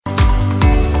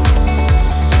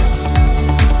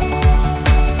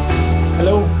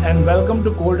welcome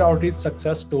to Cold Outreach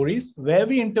Success Stories, where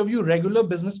we interview regular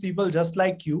business people just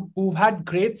like you who've had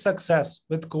great success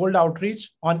with cold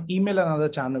outreach on email and other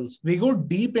channels. We go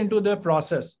deep into their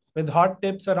process with hot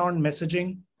tips around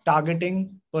messaging,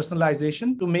 targeting,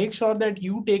 personalization to make sure that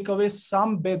you take away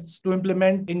some bits to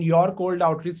implement in your cold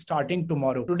outreach starting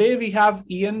tomorrow. Today, we have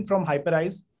Ian from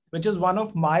Hyperise, which is one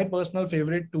of my personal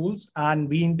favorite tools, and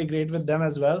we integrate with them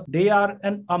as well. They are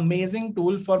an amazing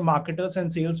tool for marketers and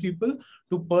salespeople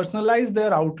to personalize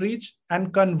their outreach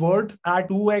and convert at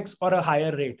 2x or a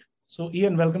higher rate. So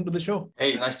Ian, welcome to the show.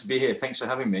 Hey, nice to be here. Thanks for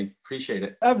having me. Appreciate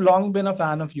it. I've long been a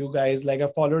fan of you guys.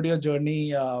 I've followed your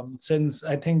journey since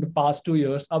I think the past 2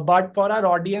 years. But for our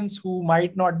audience who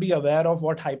might not be aware of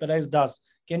what Hyperise does,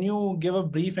 can you give a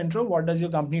brief intro? What does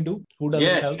your company do? Who does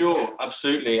it help? Sure.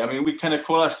 Absolutely. I mean, we kind of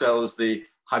call ourselves the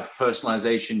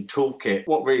hyper-personalization toolkit.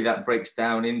 What really that breaks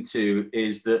down into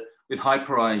is that with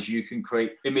Hyperise, you can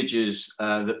create images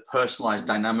that personalize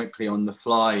dynamically on the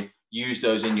fly. Use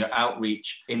those in your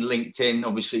outreach in LinkedIn.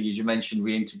 Obviously, as you mentioned,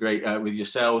 we integrate with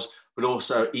yourselves, but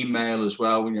also email as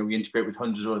well. We integrate with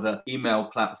hundreds of other email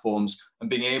platforms, and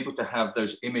being able to have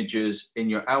those images in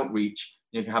your outreach,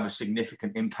 you can have a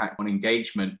significant impact on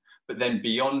engagement. But then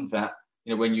beyond that,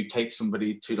 when you take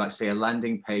somebody to, like, say, a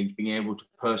landing page, being able to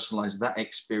personalize that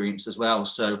experience as well.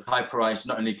 So Hyperise,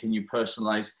 not only can you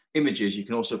personalize images, you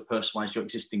can also personalize your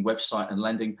existing website and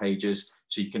landing pages.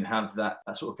 So you can have that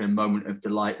sort of kind of moment of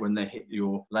delight when they hit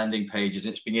your landing pages.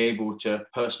 It's being able to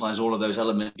personalize all of those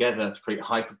elements together to create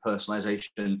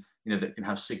hyper-personalization, that can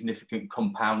have significant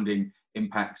compounding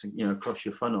impacts, across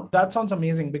your funnel. That sounds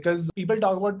amazing, because people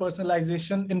talk about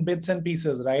personalization in bits and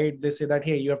pieces, right? They say that,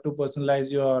 hey, you have to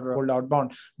personalize your cold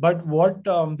outbound. But what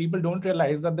people don't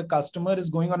realize that the customer is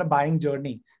going on a buying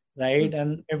journey, right?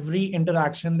 And every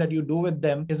interaction that you do with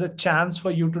them is a chance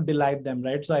for you to delight them,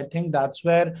 right? So I think that's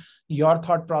where your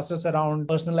thought process around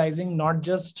personalizing, not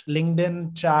just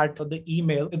LinkedIn chat or the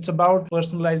email, it's about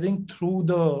personalizing through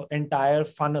the entire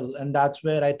funnel. And that's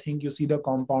where I think you see the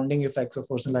compounding effects of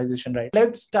personalization, right?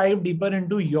 Let's dive deeper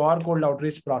into your cold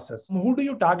outreach process. Who do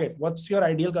you target? What's your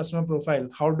ideal customer profile?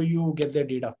 How do you get their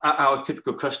data? Our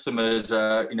typical customers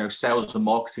are, sales and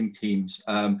marketing teams,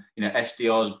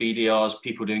 SDRs, BDRs,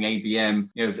 people doing ABM,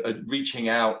 reaching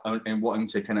out and wanting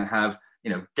to kind of have,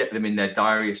 get them in their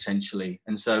diary essentially.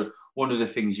 And so one of the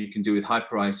things you can do with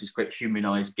Hyperise is create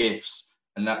humanized GIFs,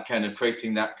 and that kind of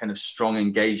creating that kind of strong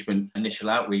engagement, initial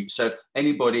outreach. So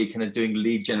anybody kind of doing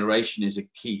lead generation is a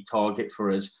key target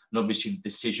for us, and obviously the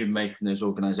decision maker in those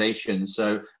organizations.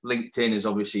 So LinkedIn is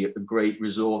obviously a great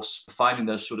resource for finding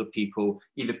those sort of people,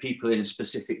 either people in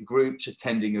specific groups,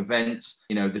 attending events,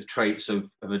 the traits of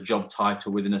a job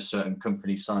title within a certain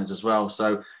company size as well.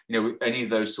 So, any of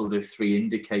those sort of three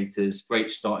indicators,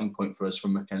 great starting point for us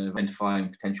from a kind of identifying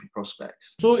potential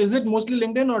prospects. So is it mostly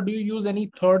LinkedIn, or do you use any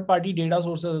third-party data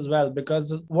sources as well?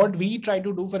 Because what we try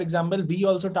to do, for example, we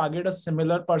also target a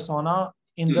similar persona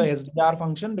in the SDR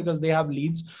function because they have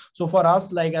leads. So for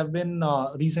us, I've been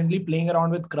recently playing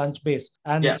around with Crunchbase,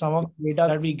 and some of the data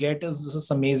that we get is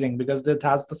just amazing because it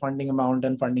has the funding amount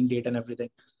and funding date and everything.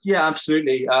 Yeah,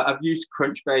 absolutely. I've used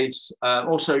Crunchbase,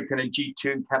 also kind of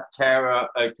G2, Capterra,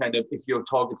 kind of if you're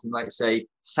targeting, say,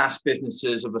 SaaS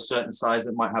businesses of a certain size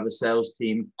that might have a sales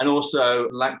team, and also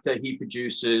Lacta, he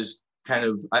produces kind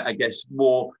of, I guess,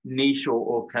 more niche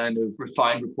or kind of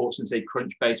refined reports than, say,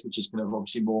 Crunchbase, which is kind of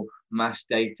obviously more mass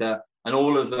data. And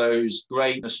all of those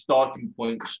great starting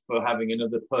points for having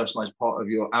another personalized part of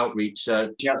your outreach.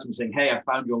 So you have someone saying, hey, I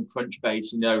found you on Crunchbase,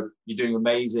 you're doing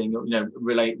amazing,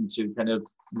 relating to kind of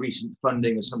recent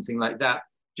funding or something like that.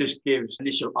 Just gives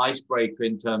initial icebreaker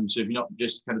in terms of not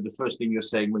just kind of the first thing you're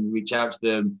saying when you reach out to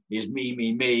them is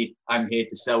me, I'm here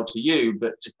to sell to you,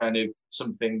 but to kind of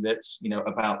something that's,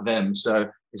 about them. So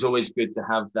it's always good to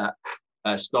have that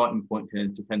starting point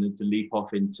to leap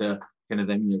off into kind of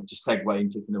then, to segue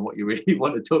into kind of what you really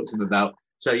want to talk to them about.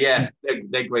 So yeah,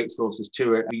 they're great sources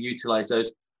too. We utilize those.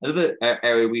 Another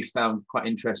area we found quite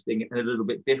interesting and a little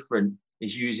bit different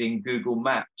is using Google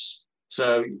Maps.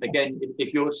 So again,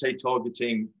 if you're, say,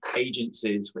 targeting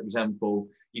agencies, for example,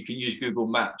 you can use Google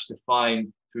Maps to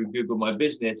find through Google My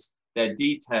Business their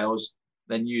details.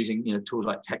 Then using tools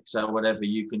like Texa or whatever,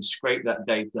 you can scrape that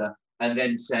data and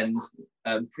then send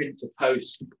print to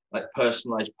post, like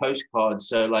personalized postcards.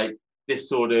 So like this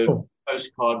sort of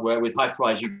postcard where with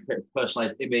Hyperise you get a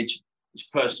personalized image, it's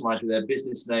personalized with their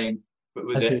business name, but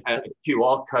with a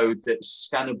QR code that's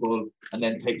scannable and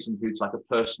then takes them through to like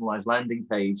a personalized landing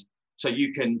page. So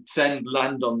you can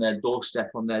land on their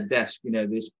doorstep, on their desk,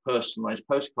 this personalized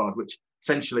postcard, which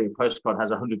essentially a postcard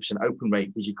has 100% open rate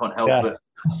because you can't help but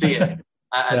see it.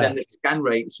 And then the scan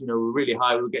rates, were really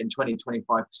high. We were getting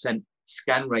 20-25%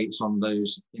 scan rates on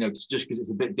those, just because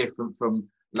it's a bit different from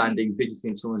landing digitally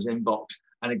in someone's inbox.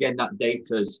 And again, that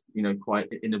data is, quite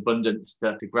in abundance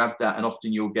to grab that. And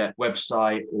often you'll get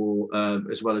website or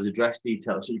as well as address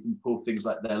details. So you can pull things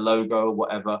like their logo or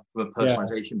whatever from a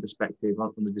personalization perspective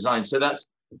on the design. So that's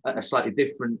a slightly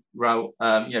different route,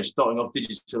 starting off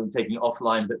digital and taking it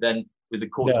offline, but then with the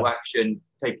call to action,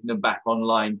 taking them back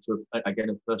online to, again,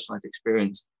 a personalized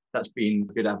experience. That's been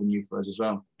a good avenue for us as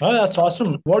well. Oh, that's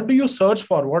awesome. What do you search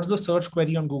for? What's the search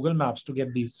query on Google Maps to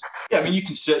get these? Yeah, I mean, you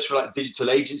can search for like digital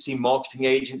agency, marketing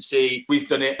agency. We've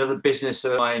done it another business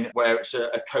of mine where it's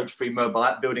a code-free mobile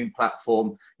app building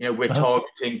platform. We're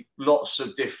targeting lots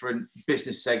of different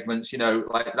business segments,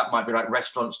 like that might be like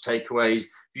restaurants, takeaways,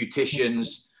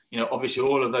 beauticians, obviously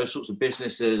all of those sorts of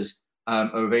businesses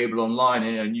are available online,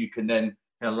 and you can then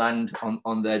land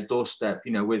on their doorstep,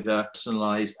 with a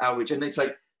personalized outreach. And it's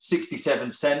like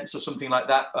 67 cents or something like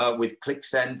that with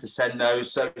ClickSend to send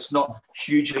those. So it's not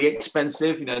hugely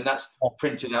expensive, and that's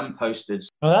printed and posted.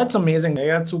 Oh, that's amazing.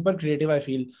 That's super creative, I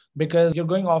feel, because you're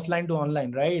going offline to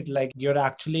online, right? Like you're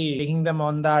actually taking them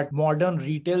on that modern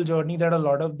retail journey that a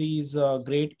lot of these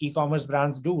great e-commerce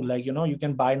brands do. Like, you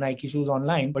can buy Nike shoes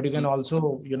online, but you can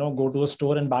also, go to a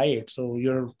store and buy it. So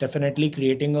you're definitely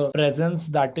creating a presence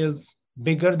that is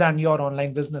bigger than your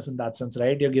online business in that sense,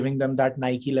 right? You're giving them that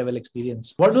Nike level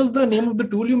experience. What was the name of the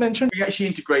tool you mentioned? We actually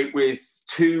integrate with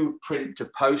 2 print to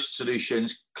post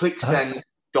solutions.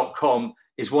 ClickSend.com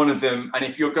is one of them. And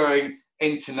if you're going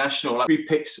international, like we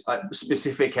picked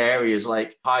specific areas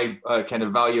like high kind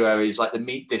of value areas like the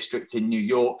meat district in New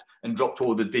York and dropped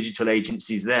all the digital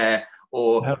agencies there,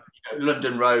 or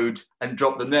London Road and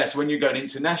drop them there. So when you're going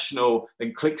international,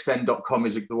 then ClickSend.com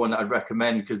is the one that I'd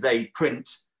recommend because they print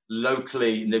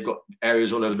locally and they've got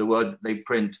areas all over the world that they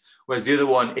print, whereas the other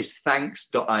one is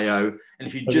thanks.io. And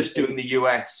if you're just doing the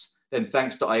US, then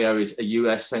thanks.io is a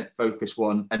US focused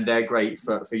one, and they're great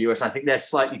for US. I think they're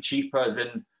slightly cheaper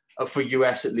than for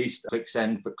US, at least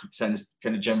ClickSend, but ClickSend is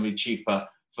kind of generally cheaper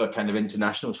for kind of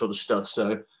international sort of stuff.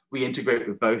 So we integrate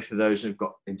with both of those, and we've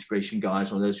got integration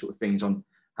guides on those sort of things on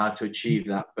how to achieve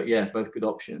that. But yeah, both good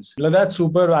options. That's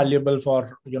super valuable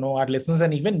for, our listeners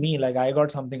and even me. Like I got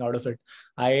something out of it.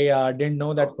 I didn't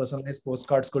know that personalized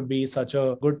postcards could be such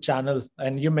a good channel.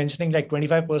 And you're mentioning like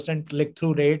 25%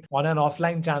 click-through rate on an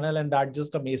offline channel. And that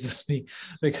just amazes me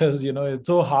because, it's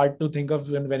so hard to think of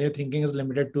when your thinking is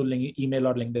limited to email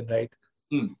or LinkedIn, right?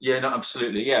 Yeah, no,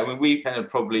 absolutely. Yeah, I mean, we kind of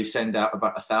probably send out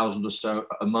about 1,000 or so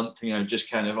a month, just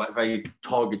kind of like very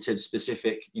targeted,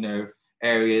 specific,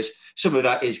 areas. Some of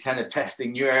that is kind of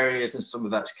testing new areas, and some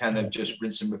of that's kind of just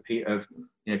rinse and repeat of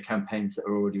campaigns that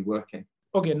are already working.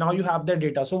 Okay, now you have the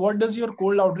data. So what does your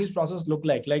cold outreach process look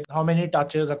like? Like how many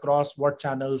touches across what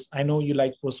channels? I know you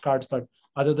like postcards, but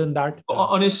other than that?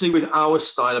 Honestly, with our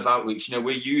style of outreach,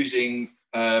 we're using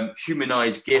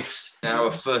humanized GIFs in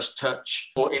our first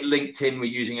touch, or in LinkedIn, we're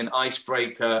using an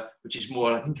icebreaker, which is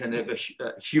more like a kind of a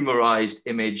humorized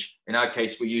image. In our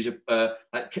case, we use an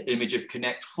image of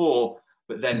Connect 4,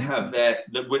 but then have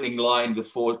the winning line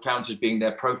before counters being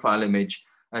their profile image.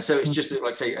 And so it's just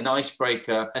like, say, an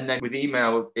icebreaker. And then with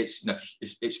email, it's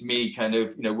me kind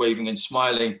of, waving and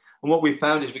smiling. And what we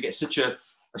found is we get such a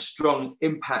strong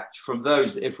impact from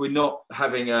those. If we're not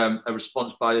having a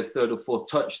response by the third or fourth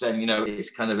touch, then, it's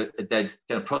kind of a dead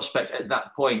kind of prospect at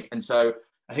that point. And so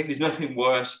I think there's nothing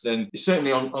worse than,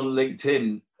 certainly on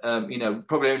LinkedIn,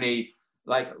 probably only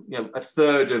like, a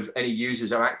third of any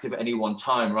users are active at any one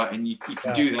time, right? And you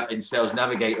can do that in Sales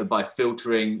Navigator by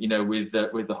filtering, with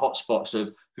the hotspots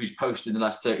of who's posted in the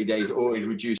last 30 days, or always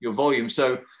reduce your volume.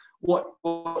 So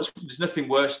there's nothing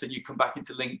worse than you come back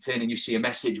into LinkedIn and you see a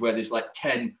message where there's like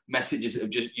 10 messages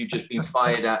that you've just been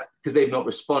fired at because they've not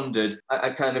responded. I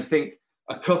kind of think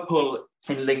a couple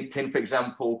in LinkedIn, for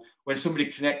example, when somebody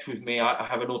connects with me, I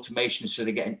have an automation so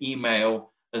they get an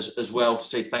email as well to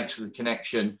say thanks for the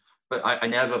connection. But I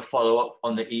never follow up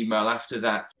on the email after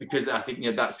that because I think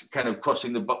that's kind of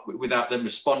crossing the buck without them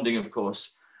responding, of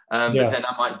course. But then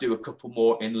I might do a couple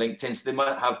more in LinkedIn. So they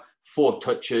might have 4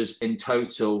 touches in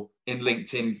total in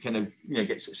LinkedIn, kind of,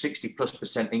 gets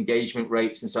 60+% engagement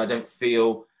rates. And so I don't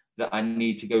feel that I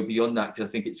need to go beyond that because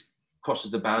I think it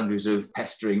crosses the boundaries of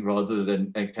pestering rather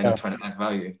than kind of trying to add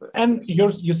value. But, and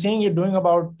you're saying you're doing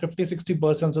about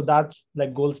 50-60%. So that's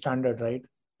like gold standard, right?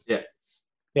 Yeah.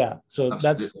 Yeah. So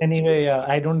Absolutely. That's anyway,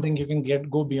 I don't think you can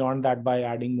go beyond that by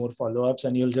adding more follow-ups,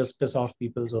 and you'll just piss off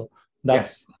people. So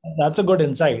That's a good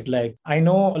insight. Like, I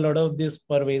know a lot of this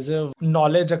pervasive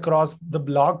knowledge across the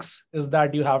blogs is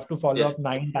that you have to follow up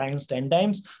 9 times, 10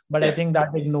 times, but I think that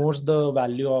ignores the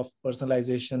value of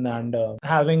personalization and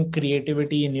having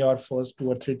creativity in your first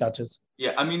 2 or 3 touches.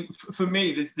 Yeah, I mean, for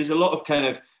me, there's a lot of kind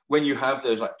of, when you have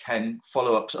those like 10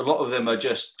 follow-ups, a lot of them are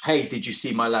just, hey, did you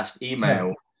see my last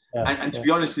email? And to be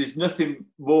honest, there's nothing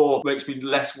more makes me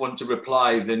less want to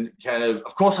reply than kind of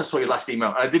course I saw your last email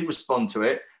and I didn't respond to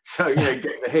it. So, you know,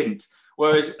 get the hint.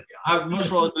 Whereas I'd much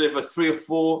rather deliver 3 or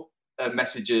 4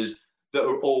 messages that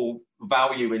are all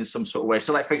value in some sort of way.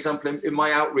 So like, for example, in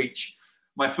my outreach,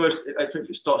 my first, if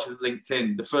it starts with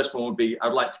LinkedIn, the first one would be,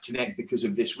 I'd like to connect because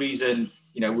of this reason.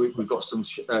 You know, we've got some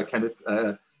kind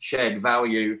of shared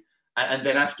value. And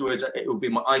then afterwards, it will be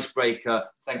my icebreaker.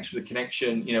 Thanks for the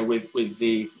connection, you know, with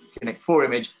the Connect 4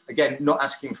 image. Again, not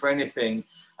asking for anything.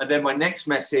 And then my next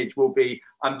message will be,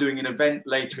 I'm doing an event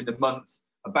later in the month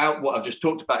about what I've just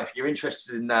talked about. If you're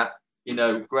interested in that, you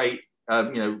know, great.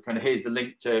 You know, kind of here's the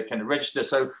link to kind of register.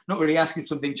 So not really asking for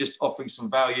something, just offering some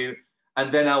value.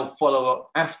 And then I'll follow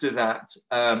up after that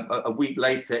a week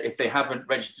later if they haven't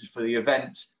registered for the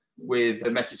event with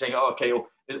a message saying, oh, okay, or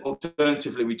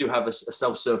alternatively, we do have a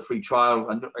self-serve free trial,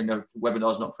 and you know,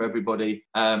 webinars not for everybody.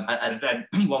 And then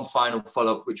one final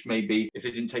follow-up, which may be, if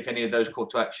they didn't take any of those call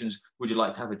to actions, would you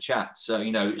like to have a chat? So,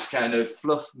 you know, it's kind of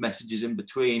fluff messages in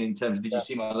between in terms of, did you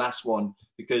see my last one?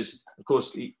 Because, of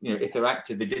course, you know, if they're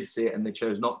active, they did see it and they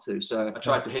chose not to. So I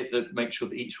tried to make sure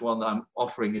that each one that I'm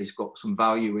offering has got some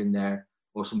value in there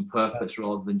or some purpose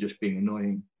rather than just being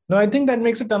annoying. No, I think that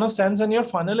makes a ton of sense. And your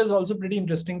funnel is also pretty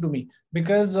interesting to me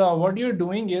because what you're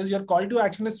doing is your call to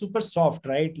action is super soft,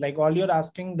 right? Like all you're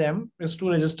asking them is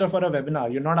to register for a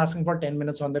webinar. You're not asking for 10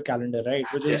 minutes on their calendar, right?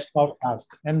 Which is a soft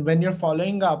task. And when you're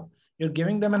following up, you're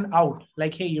giving them an out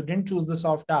like, hey, you didn't choose the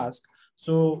soft task.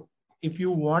 So if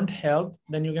you want help,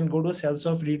 then you can go to a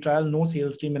self-serve free trial, no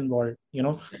sales team involved. You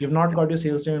know, you've not got your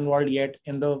sales team involved yet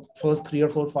in the first 3 or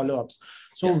 4 follow-ups.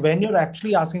 So when you're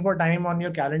actually asking for time on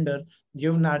your calendar,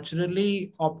 you've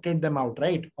naturally opted them out,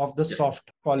 right, of the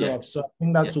soft follow-ups. So I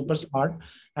think that's super smart.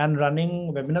 And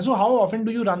running webinars. So how often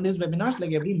do you run these webinars?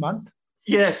 Like every month?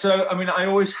 Yeah, so I mean, I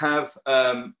always have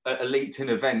a LinkedIn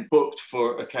event booked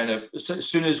for a kind of, so as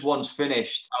soon as one's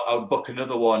finished, I'll book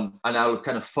another one and I'll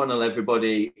kind of funnel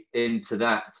everybody into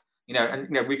that. You know, and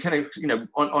you know, we kind of, you know,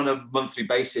 on a monthly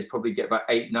basis, probably get about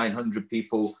 800-900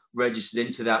 people registered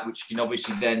into that, which you can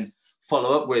obviously then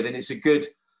follow up with. And it's a good,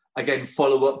 again,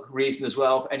 follow-up reason as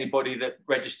well for anybody that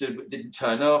registered but didn't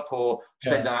turn up, or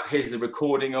send out, here's the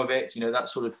recording of it, you know, that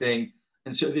sort of thing.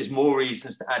 And so there's more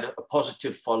reasons to add a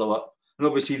positive follow-up. And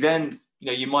obviously then, you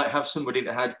know, you might have somebody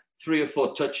that had 3 or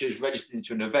 4 touches registered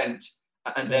into an event.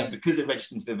 And then because they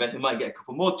registered into the event, they might get a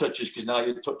couple more touches because now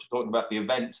you're talking about the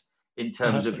event in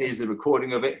terms of, here's the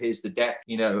recording of it, here's the deck,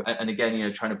 you know, and again, you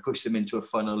know, trying to push them into a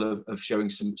funnel of showing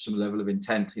some level of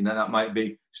intent. You know, that might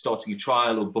be starting a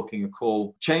trial or booking a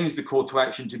call. Change the call to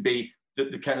action to be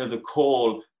the kind of the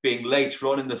call being later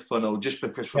on in the funnel, just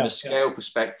because from a scale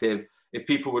perspective, if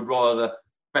people would rather,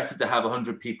 better to have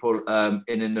 100 people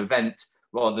in an event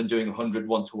rather than doing 100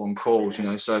 one-to-one calls, you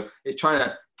know. So it's trying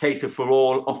to cater for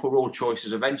all, offer all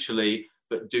choices eventually,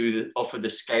 but offer the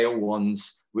scale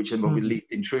ones, which are maybe least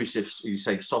intrusive. So you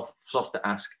say soft to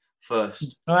ask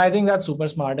first. No, I think that's super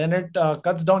smart, and it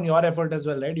cuts down your effort as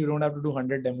well, right? You don't have to do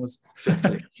 100 demos.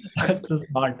 That's so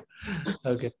smart.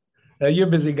 Okay. You're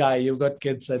a busy guy. You've got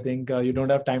kids. I think you don't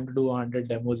have time to do 100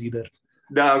 demos either.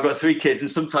 No, I've got 3 kids, and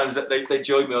sometimes they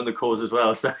join me on the calls as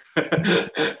well. So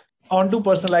on to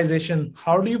personalization.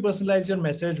 How do you personalize your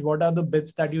message? What are the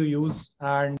bits that you use,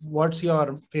 and what's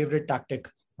your favorite tactic?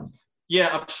 Yeah,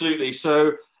 absolutely.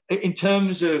 So in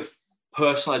terms of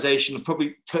personalization, I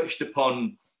probably touched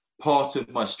upon part of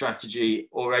my strategy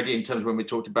already in terms of when we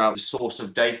talked about the source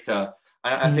of data.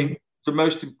 And I think the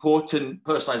most important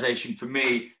personalization for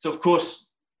me, so of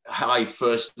course, hi,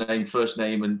 first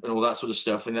name, and all that sort of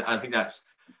stuff. And I think that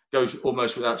goes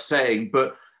almost without saying,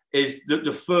 but is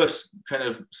the first kind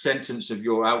of sentence of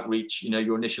your outreach, you know,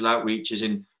 your initial outreach is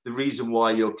in the reason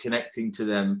why you're connecting to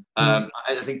them. I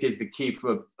think is the key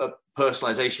for a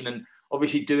personalization. And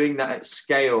obviously doing that at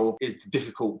scale is the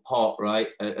difficult part, right?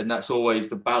 And that's always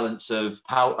the balance of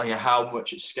how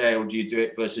much at scale do you do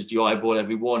it versus do you eyeball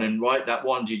everyone and write that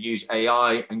one? Do you use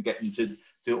AI and get them to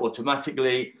do it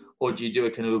automatically? Or do you do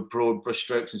a kind of a broad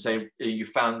brushstrokes and say you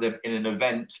found them in an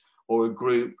event or a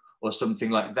group or something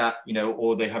like that, you know,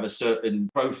 or they have a certain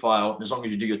profile. As long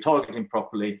as you do your targeting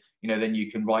properly, you know, then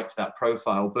you can write to that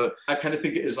profile. But I kind of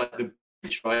think it is like the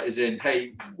bridge, right? As in,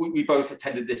 hey, we both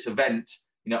attended this event.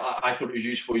 You know, I thought it was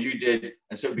useful, you did.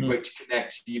 And so it'd be great to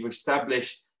connect. You've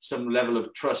established some level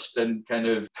of trust and kind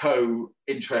of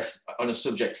co-interest on a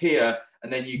subject here.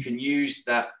 And then you can use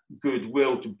that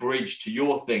goodwill to bridge to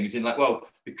your things in like, well,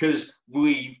 because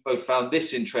we both found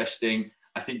this interesting,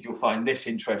 I think you'll find this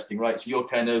interesting, right? So you're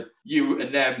kind of you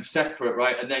and them separate,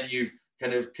 right? And then you've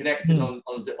kind of connected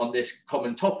on this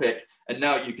common topic. And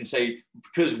now you can say,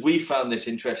 because we found this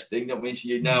interesting, that means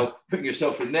you're now putting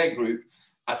yourself in their group.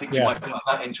 I think you might find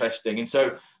that interesting. And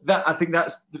so that, I think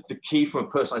that's the key from a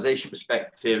personalization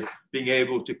perspective, being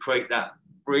able to create that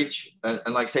bridge. And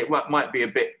like I say, it might be a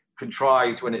bit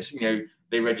contrived when it's,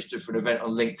 they register for an event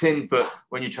on LinkedIn, but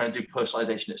when you're trying to do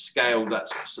personalization at scale,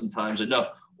 that's sometimes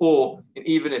enough. Or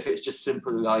even if it's just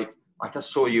simply like I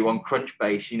saw you on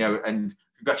Crunchbase, and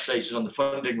congratulations on the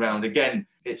funding round. Again,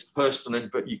 it's personal,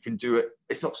 but you can do it.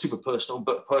 It's not super personal,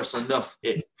 but personal enough.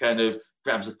 It kind of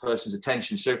grabs a person's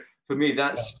attention. So for me,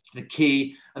 that's the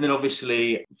key. And then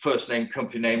obviously first name,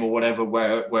 company name, or whatever,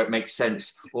 where it makes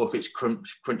sense. Or if it's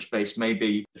Crunchbase,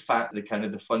 maybe the fact, the kind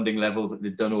of the funding level that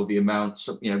they've done, or the amount.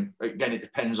 So, again, it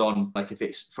depends on like if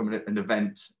it's from an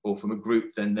event or from a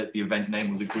group, then the event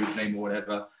name or the group name or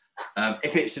whatever.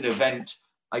 If it's an event,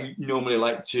 I normally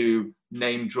like to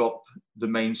name drop the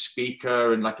main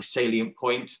speaker and like a salient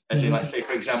point, as in, like, say,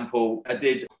 for example,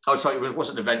 it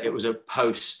wasn't an event, it was a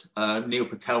post. Neil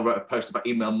Patel wrote a post about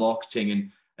email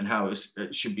marketing and how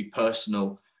it should be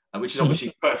personal, which is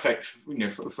obviously perfect,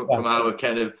 from our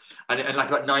kind of, and like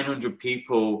about 900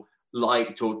 people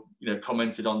liked or,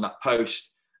 commented on that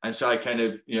post. And so I kind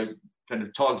of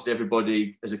targeted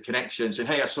everybody as a connection, said,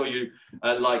 hey, I saw you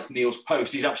like Neil's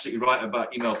post. He's absolutely right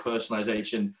about email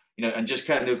personalization, and just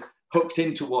kind of hooked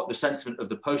into what the sentiment of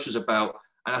the post was about.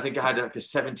 And I think I had like a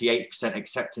 78%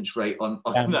 acceptance rate on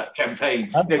that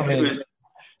campaign.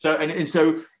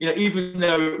 So even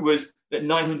though it was that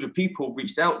 900 people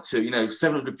reached out to,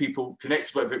 700 people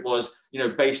connected, whatever it was,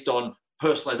 based on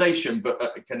personalization, but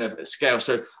kind of at scale.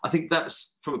 So I think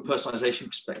that's, from a personalization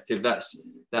perspective, that's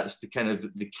the kind of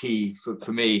the key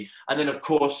for me. And then of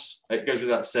course it goes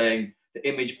without saying, the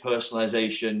image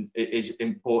personalization is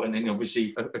important. And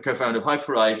obviously a co-founder of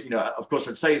Hyperise, of course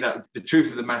I'd say that the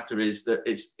truth of the matter is that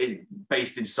it's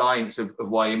based in science of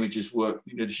why images work.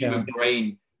 The human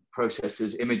brain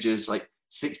processes images like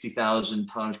 60,000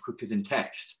 times quicker than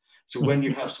text. So when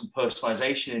you have some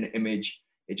personalization in an image,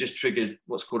 it just triggers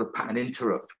what's called a pattern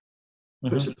interrupt.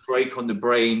 Puts a break on the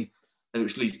brain, and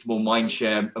which leads to more mind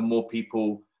share and more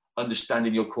people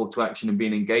understanding your call to action and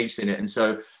being engaged in it. And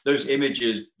so those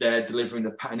images, they're delivering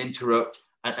the pattern interrupt,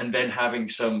 and then having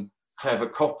some clever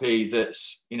copy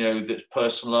that's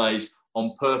personalized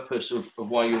on purpose of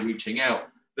why you're reaching out.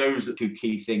 Those are two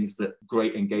key things that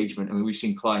great engagement. I mean, we've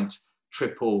seen clients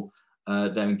triple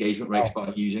their engagement rates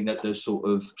by using those sort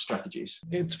of strategies.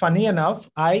 It's funny enough,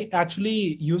 I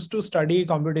actually used to study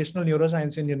computational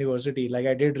neuroscience in university. Like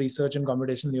I did research in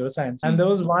computational neuroscience. And there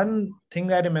was one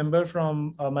thing I remember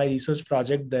from my research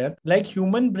project there, like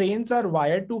human brains are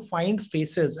wired to find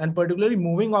faces, and particularly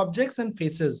moving objects and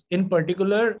faces in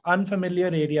particular unfamiliar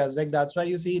areas. Like that's why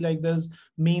you see like there's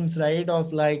memes, right,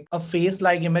 of like a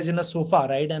face-like image in a sofa,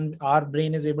 right? And our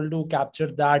brain is able to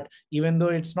capture that, even though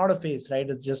it's not a face, right?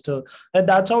 It's just and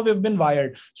that's how we've been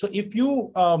wired. So if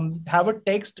you have a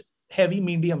text heavy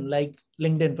medium like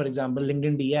LinkedIn, for example,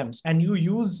 LinkedIn DMs, and you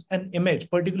use an image,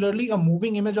 particularly a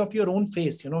moving image of your own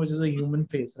face, which is a human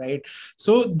face, right?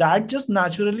 So that just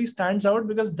naturally stands out,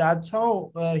 because that's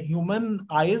how human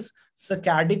eyes,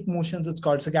 saccadic motions, it's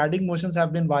called saccadic motions,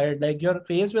 have been wired. Like your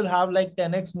face will have like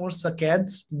 10x more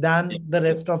saccades than the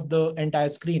rest of the entire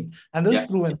screen. And this is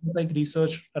proven, it's like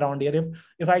research around here.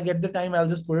 If I get the time, I'll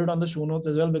just put it on the show notes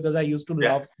as well, because I used to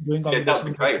love doing computational. That'd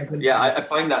be great. I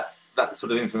find that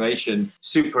sort of information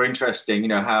super interesting,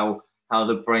 how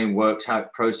the brain works, how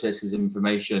it processes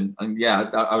information. And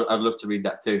I'd love to read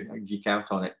that too. I geek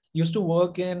out on it. Used to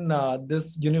work in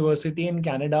this university in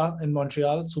Canada, in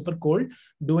Montreal, super cold,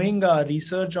 doing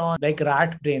research on like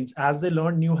rat brains. As they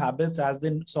learned new habits, as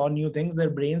they saw new things, their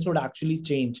brains would actually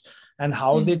change. And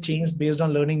how they changed based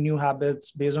on learning new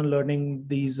habits, based on learning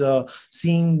these,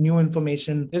 seeing new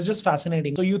information, is just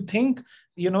fascinating. So you think,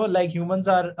 like humans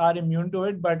are immune to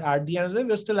it, but at the end of the day,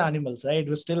 we're still animals, right?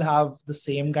 We still have the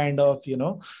same kind of,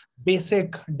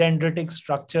 basic dendritic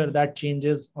structure that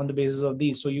changes on the basis of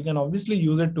these. So you can obviously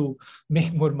use it to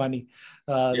make more money.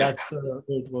 That's the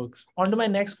way it works. On to my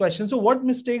next question. So what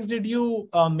mistakes did you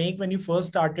make when you first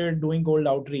started doing cold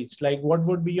outreach? Like what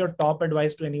would be your top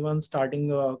advice to anyone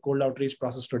starting a cold outreach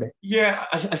process today? Yeah,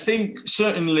 I think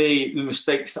certainly the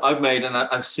mistakes I've made, and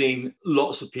I've seen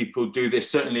lots of people do this,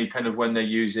 certainly kind of when they're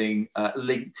using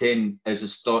LinkedIn as a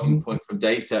starting point from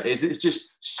data, is it's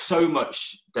just so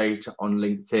much data on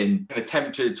LinkedIn, kind of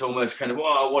tempted to almost kind of,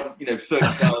 I want,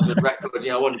 30,000 records,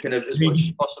 I want kind of as much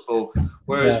as possible.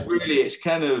 Whereas really it's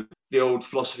kind of the old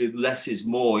philosophy of less is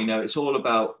more. It's all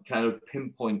about kind of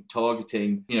pinpoint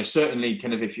targeting. Certainly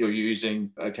kind of if you're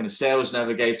using a kind of sales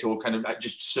navigator or kind of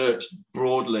just search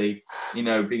broadly,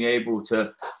 being able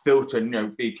to filter,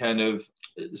 be kind of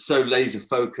so laser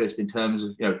focused in terms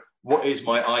of, what is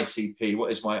my ICP?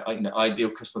 What is my ideal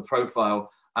customer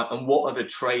profile? And what are the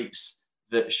traits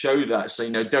that show that?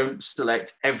 So, don't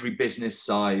select every business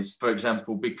size, for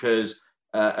example, because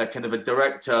a kind of a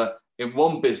director in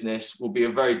one business will be a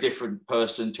very different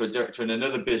person to a director in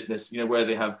another business, where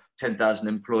they have 10,000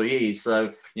 employees.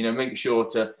 So, make sure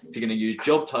if you're going to use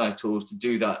job titles, to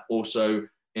do that also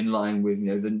in line with,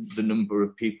 the number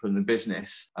of people in the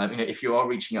business. If you are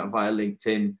reaching out via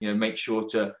LinkedIn, make sure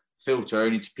to filter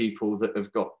only to people that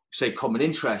have got, say, common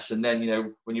interests. And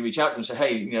then, when you reach out to them, say,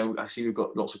 hey, I see we've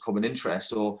got lots of common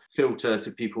interests, or filter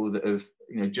to people that have,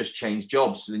 just changed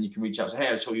jobs. So then you can reach out and say,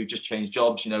 hey, I saw you just changed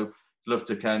jobs, love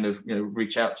to kind of,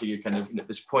 reach out to you kind of at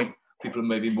this point. People are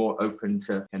maybe more open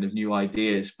to kind of new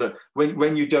ideas. But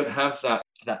when you don't have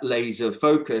that laser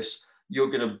focus, you're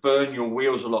going to burn your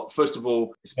wheels a lot. First of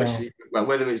all, especially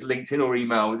whether it's LinkedIn or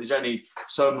email, there's only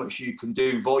so much you can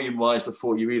do volume-wise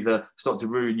before you either start to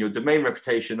ruin your domain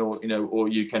reputation or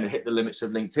you kind of hit the limits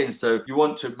of LinkedIn. So you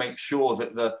want to make sure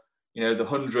that the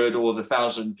 100 or the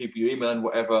 1,000 people you email and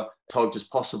whatever target as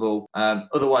possible.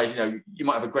 Otherwise, you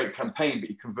might have a great campaign, but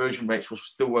your conversion rates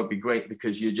won't be great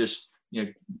because you're just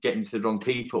getting to the wrong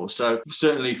people. So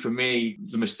certainly for me,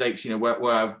 the mistakes,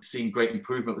 where I've seen great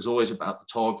improvement was always about the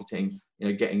targeting,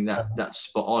 getting that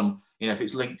spot on. If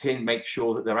it's LinkedIn, make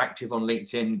sure that they're active on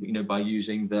LinkedIn, by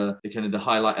using the kind of the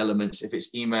highlight elements. If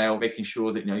it's email, making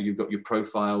sure that, you've got your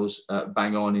profiles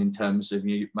bang on in terms of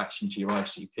matching to your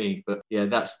ICP. But yeah,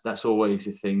 that's always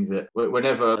the thing that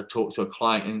whenever I talk to a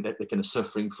client and they're kind of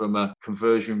suffering from a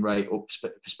conversion rate or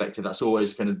perspective, that's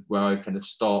always kind of where I kind of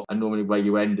start, and normally where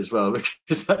you end as well,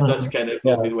 because that's kind of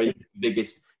probably where you get the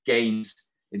biggest gains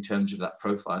in terms of that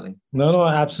profiling. No,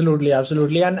 absolutely.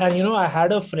 And I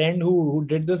had a friend who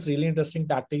did this really interesting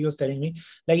tactic. He was telling me,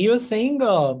 like, he was saying,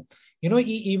 he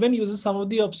even uses some of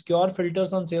the obscure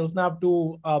filters on SalesNav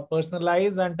to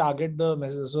personalize and target the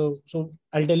message. So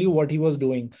I'll tell you what he was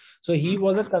doing. So he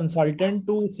was a consultant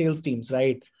to sales teams,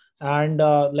 right? And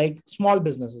like small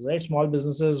businesses, right? Small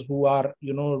businesses who are,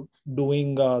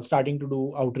 doing, starting to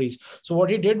do outreach. So what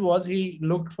he did was he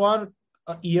looked for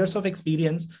years of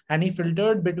experience, and he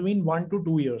filtered between 1 to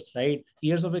 2 years, right?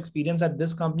 Years of experience at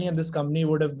this company, and this company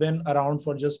would have been around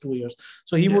for just 2 years.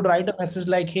 So he would write a message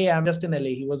like, hey, I'm just in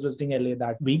LA. He was visiting LA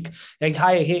that week. Like,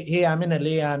 hi, hey, I'm in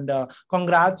LA, and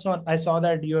congrats on, I saw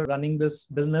that you're running this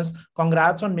business.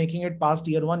 Congrats on making it past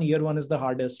year one. Year one is the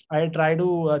hardest. I try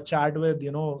to chat with,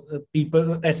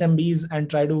 people, SMBs, and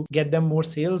try to get them more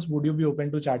sales. Would you be open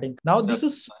to chatting? Now, this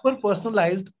is super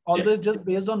personalized, always just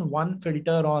based on one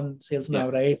filter on sales now,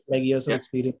 right? Like years of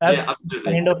experience. That's the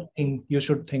kind of thing you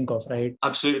should think of, right?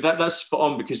 Absolutely. That's spot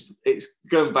on, because it's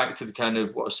going back to the kind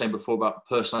of what I was saying before about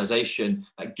personalization.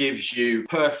 That gives you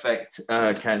perfect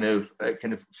kind of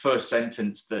first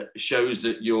sentence that shows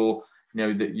that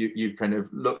you've kind of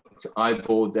looked,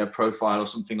 eyeballed their profile or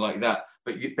something like that,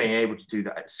 but you being able to do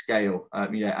that at scale.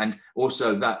 And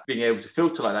also that being able to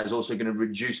filter like that is also going to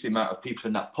reduce the amount of people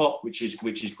in that pot, which is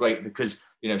great, because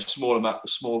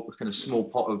small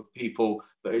pot of people,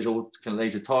 but is all kind of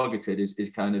laser targeted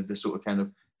is kind of the sort of kind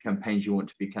of campaigns you want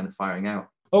to be kind of firing out.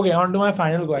 Okay, on to my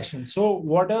final question. So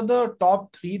what are the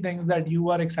top 3 things that you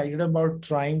are excited about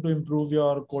trying to improve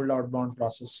your cold outbound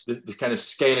process? The kind of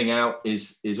scaling out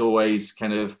is always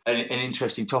kind of an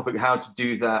interesting topic, how to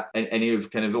do that, and any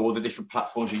of kind of all the different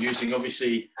platforms you're using.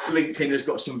 Obviously, LinkedIn has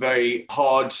got some very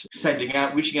hard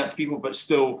reaching out to people, but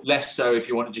still less so if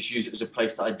you want to just use it as a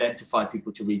place to identify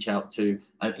people to reach out to,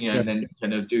 and then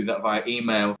kind of do that via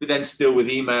email. But then still with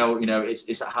email,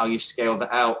 it's how you scale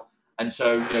that out. And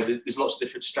so, there's lots of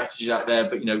different strategies out there,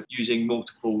 but, using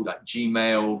multiple like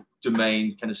Gmail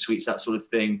domain kind of suites, that sort of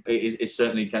thing is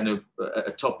certainly kind of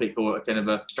a topic or a kind of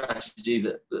a strategy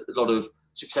that a lot of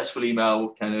successful email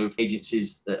kind of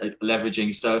agencies are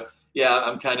leveraging. So, yeah,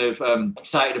 I'm kind of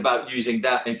excited about using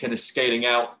that and kind of scaling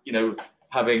out,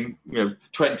 having,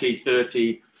 20,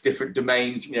 30 different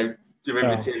domains,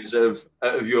 derivatives of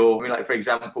your, like for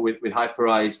example, with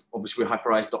Hyperise, obviously with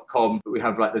hyperise.com, but we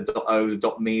have like the .o,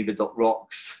 the .me, the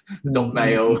 .rocks, the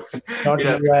 .mail,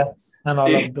 .us, and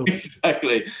all of those.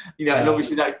 Exactly. And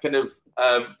obviously that kind of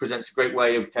presents a great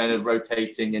way of kind of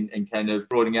rotating and kind of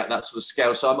broadening out that sort of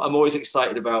scale. So I'm always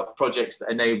excited about projects that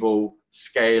enable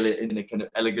scale it in a kind of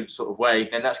elegant sort of way.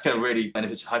 And that's kind of really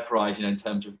benefits Hyperise, in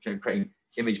terms of creating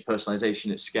image personalization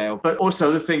at scale. But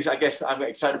also the things I guess that I'm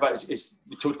excited about is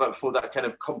we talked about before, that kind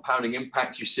of compounding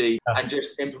impact you see, and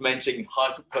just implementing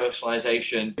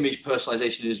hyper-personalization. Image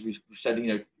personalization, as we've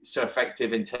said, so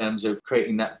effective in terms of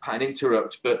creating that pattern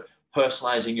interrupt, but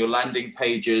personalizing your landing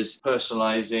pages,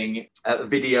 personalizing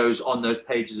videos on those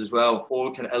pages as well,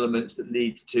 all kind of elements that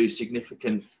lead to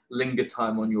significant linger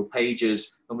time on your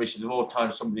pages. And which the more time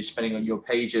somebody's spending on your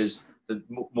pages, the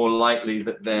more likely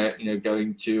that they're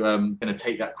going to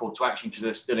take that call to action, because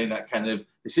they're still in that kind of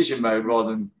decision mode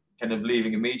rather than kind of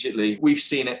leaving immediately. We've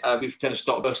seen it, we've kind of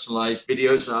stopped personalized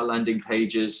videos on our landing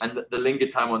pages, and the linger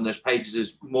time on those pages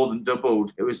is more than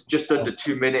doubled. It was just under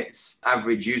 2 minutes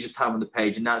average user time on the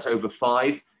page, and now it's over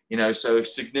 5, so a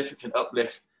significant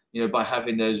uplift, by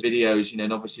having those videos,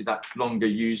 and obviously that longer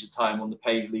user time on the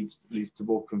page leads to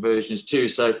more conversions too.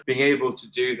 So being able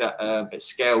to do that at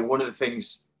scale, one of the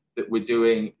things that we're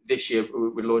doing this year,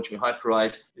 we're launching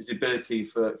Hyperise, is the ability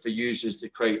for users to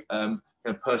create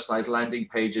kind of personalized landing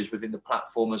pages within the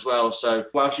platform as well. So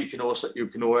whilst you can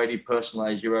already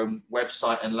personalize your own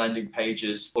website and landing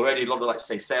pages already, a lot of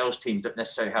sales teams don't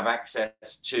necessarily have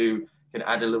access to, can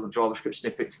add a little JavaScript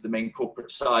snippet to the main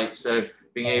corporate site. So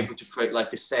being able to create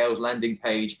a sales landing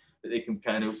page that they can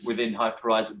kind of within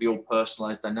Hyperise be all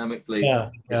personalized dynamically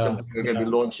is something we're going to be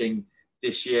launching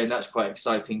this year, and that's quite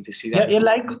exciting to see that.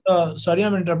 Sorry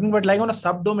I'm interrupting, but on a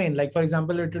subdomain, for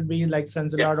example, it would be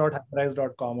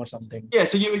senzilla.hyperise.com or something. Yeah,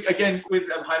 so you again with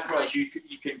Hyperise, you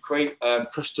can create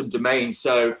custom domains.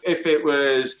 So if it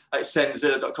was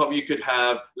senzilla.com, you could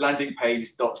have landing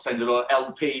page.senzilla,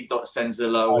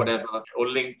 lp.senzilla or whatever, or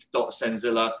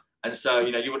link.senzilla. And so,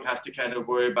 you wouldn't have to kind of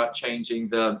worry about changing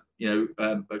the,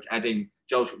 adding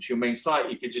JavaScript to your main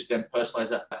site. You could just then personalize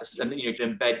that, and then you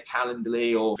can embed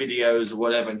Calendly or videos or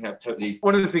whatever, and you have totally.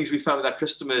 One of the things we found with our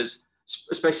customers,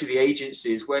 especially the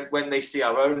agencies, when they see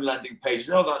our own landing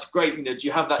pages, oh, that's great. Do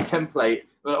you have that template?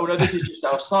 Well, oh no, this is just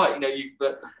our site.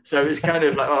 So it's kind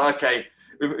of like, oh, okay.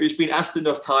 It's been asked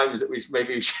enough times that we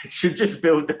should just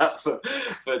build that for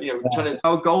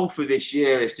our goal for this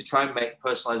year is to try and make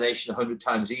personalization 100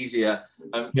 times easier.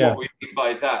 And what we mean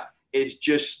by that is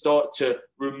just start to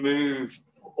remove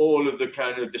all of the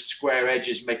kind of the square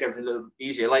edges, make everything a little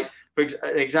easier. For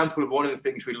an example of one of the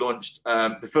things we launched,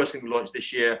 the first thing we launched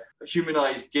this year,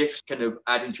 humanized GIFs, kind of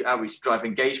add into outreach to drive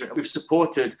engagement. We've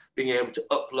supported being able to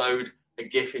upload a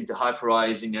GIF into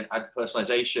Hyperise and add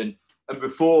personalization. And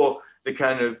before,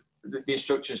 the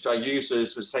instructions to our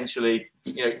users was essentially,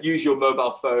 use your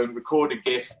mobile phone, record a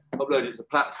GIF, upload it to the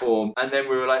platform. And then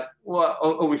we were like,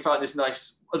 well, we found this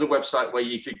nice other website where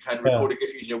you could kind of record a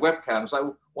GIF using your webcam. It's like,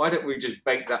 well, why don't we just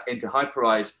bake that into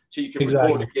Hyperise so you can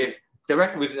record a GIF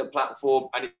directly within the platform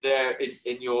and it's there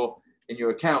in your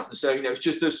account. And so, it's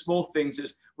just those small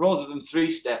things. Rather than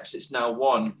 3 steps, it's now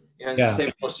 1. It's the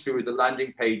same philosophy with the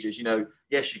landing pages.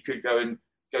 Yes, you could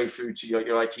go through to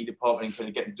your IT department and kind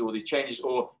of get them to do all these changes,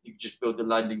 or you can just build the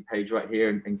landing page right here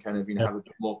and kind of have a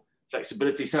bit more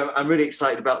flexibility. So I'm really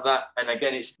excited about that. And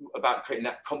again, it's about creating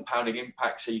that compounding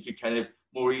impact so you can kind of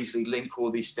more easily link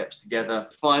all these steps together.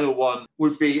 Final one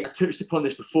would be, I touched upon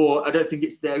this before, I don't think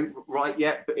it's there right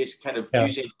yet, but it's kind of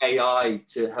using AI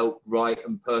to help write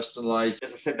and personalize.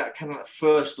 As I said, that kind of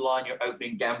first line, your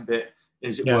opening gambit,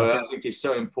 as it were, I think is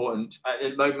so important. At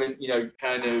the moment,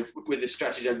 kind of with the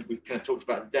strategy that we've kind of talked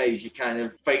about today, is you're kind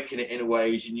of faking it in a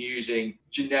way, is you're using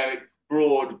generic,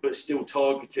 broad, but still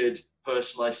targeted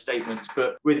personalized statements.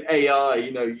 But with AI,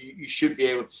 you should be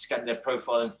able to scan their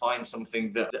profile and find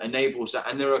something that enables that.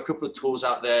 And there are a couple of tools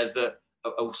out there that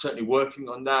are certainly working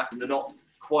on that. And they're not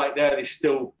quite there. They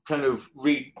still kind of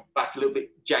read back a little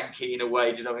bit janky in a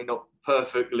way, not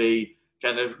perfectly.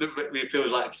 Kind of it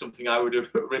feels like something I would have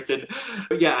written.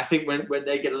 But I think when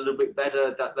they get a little bit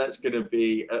better, that's going to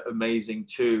be amazing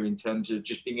too, in terms of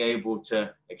just being able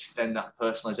to extend that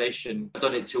personalization. I've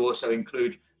done it to also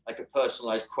include a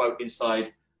personalized quote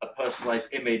inside a personalized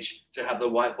image, to have the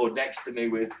whiteboard next to me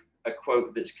with a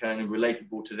quote that's kind of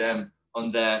relatable to them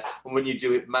on there. And when you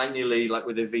do it manually, like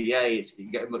with a VA,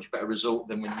 you get a much better result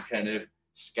than when you kind of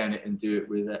scan it and do it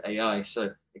with AI.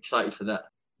 So excited for that.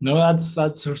 No, that's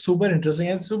super interesting.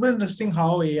 It's super interesting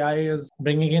how AI is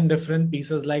bringing in different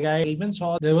pieces. I even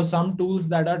saw there were some tools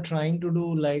that are trying to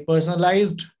do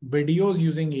personalized videos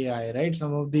using AI, right?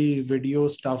 Some of the video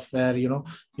stuff where,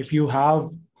 if you have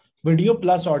video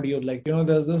plus audio. Like,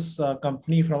 there's this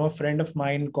company from a friend of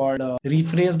mine called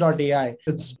Rephrase.ai.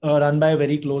 It's run by a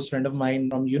very close friend of mine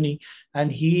from uni.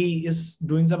 And he is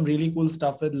doing some really cool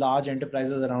stuff with large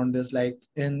enterprises around this. Like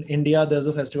in India, there's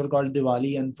a festival called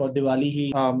Diwali. And for Diwali,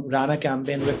 he ran a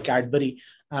campaign with Cadbury.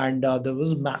 And there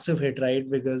was massive hit, right?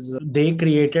 Because they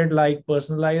created like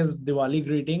personalized Diwali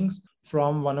greetings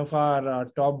from one of our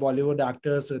top Bollywood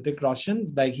actors, Hrithik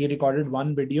Roshan. Like he recorded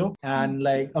one video and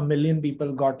like 1 million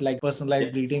people got like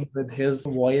personalized greetings with his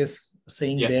voice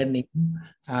saying their name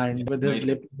and with his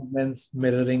lip movements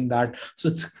mirroring that. So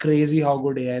it's crazy how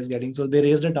good AI is getting. So they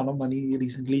raised a ton of money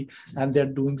recently and they're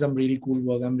doing some really cool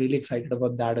work. I'm really excited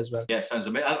about that as well. Yeah, sounds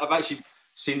amazing. I've actually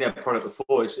seen their product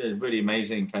before. It's really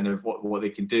amazing kind of what they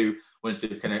can do once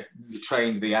they've kind of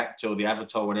trained the actor or the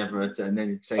avatar, whatever, and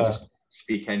then say just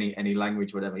speak any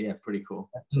language, whatever. Yeah, pretty cool.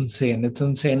 It's insane. It's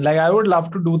insane. Like I would love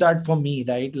to do that for me,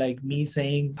 right? Like me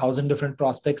saying 1,000 different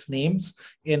prospects' names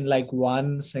in like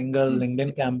one single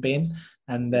LinkedIn campaign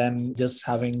and then just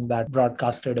having that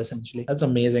broadcasted essentially. That's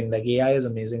amazing. Like AI is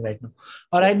amazing right now.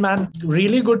 All right, man.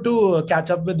 Really good to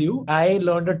catch up with you. I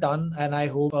learned a ton and I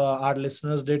hope our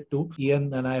listeners did too,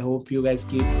 Ian, and I hope you guys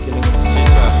keep killing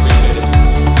it.